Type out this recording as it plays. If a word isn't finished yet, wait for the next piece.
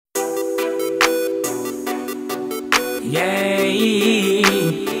Yeah,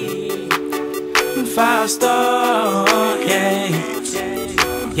 5-star, yeah,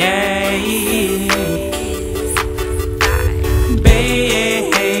 yeah.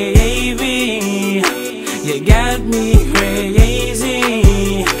 Baby, you got me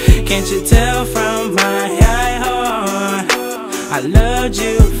crazy. Can't you tell from my heart? I loved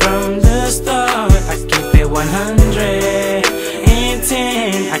you from the start. I keep it 110.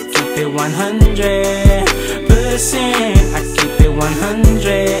 I keep it 100%. I keep it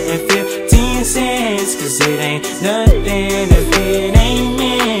 115 cents. 'Cause it ain't nothing if it ain't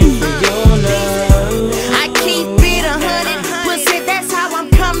meant for your love. I keep it 100, pussy, that's how I'm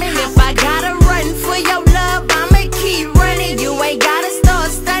coming. If I gotta run for your love, I'ma keep running. You ain't gotta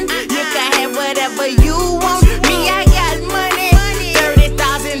start stunting. You can have whatever you want. Me, I got money,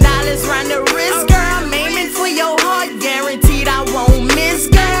 $30,000 round the wrist, girl. I'm aiming for your heart, guaranteed I won't miss,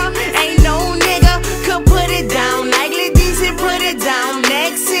 girl. Ain't no nigga could put it down like Lil DC put it down.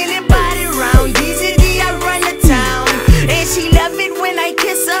 Next, anybody round DCD, I run the town, and she love it when I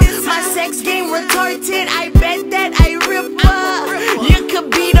kiss her. My sex game retarded, I bet that I rip her. You could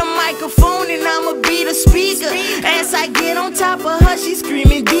be the microphone and I'ma be the speaker. As I get on top of her, she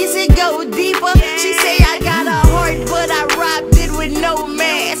screaming, DC, go deeper. She say I got a heart, but I robbed it with no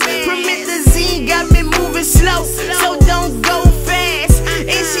mask. Promethazine got me moving slow, so don't go fast.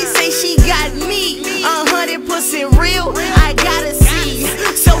 And she say she got me 100% real, I gotta see.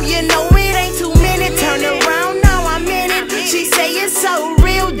 So you know it ain't too many, turn around, now I'm in it. She say it's so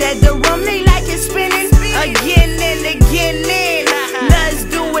real that the rum they like it spinning again and again. Let's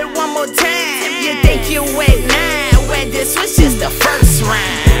do it one more time. You think you wet now? Well, this was just the first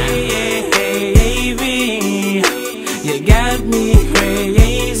round. Baby, you got me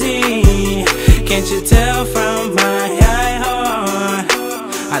crazy. Can't you tell from my heart?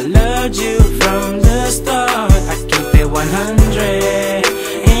 I loved you from the start. I keep it 110.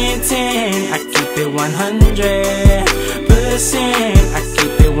 I keep it 100%. I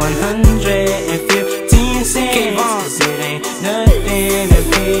keep it 115 cents. 'Cause it ain't nothing if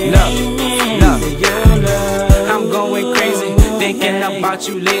it ain't meant for your love. I'm going crazy thinking about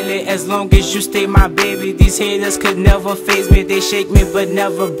you lately. As long as you stay my baby, these haters could never faze me. They shake me but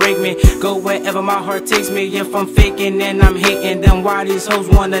never break me. Go wherever my heart takes me. If I'm faking and I'm hating, then why these hoes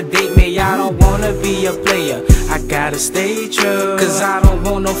wanna date me? I don't wanna be a player, I gotta stay true. 'Cause I don't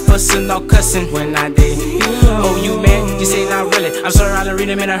want no fussing or cussing when I date you. Oh, you man, you say not really. I'm sorry I didn't read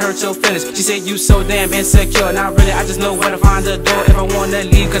them and I hurt your feelings. She said you so damn insecure. Not really, I just know where to find the door if I wanna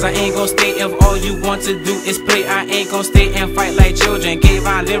leave. 'Cause I ain't gon' stay if all you want to do is play. I ain't gon' stay and fight like children. Gave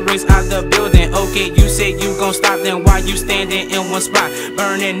our lyrics out the building. Okay, you say you gon' stop, then why you standing in one spot?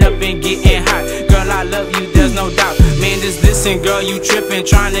 Burning up and getting hot. Girl, I love you, there's no doubt. Man, just listen, girl, you tripping,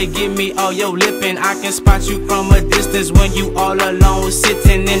 trying to give me all your lipping. I can spot you from a distance when you all alone,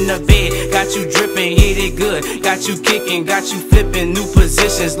 sitting in the bed. Got you dripping, hit it good. Got you kicking, got you flipping new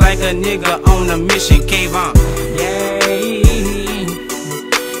positions like a nigga on a mission. Cave on. Yeah.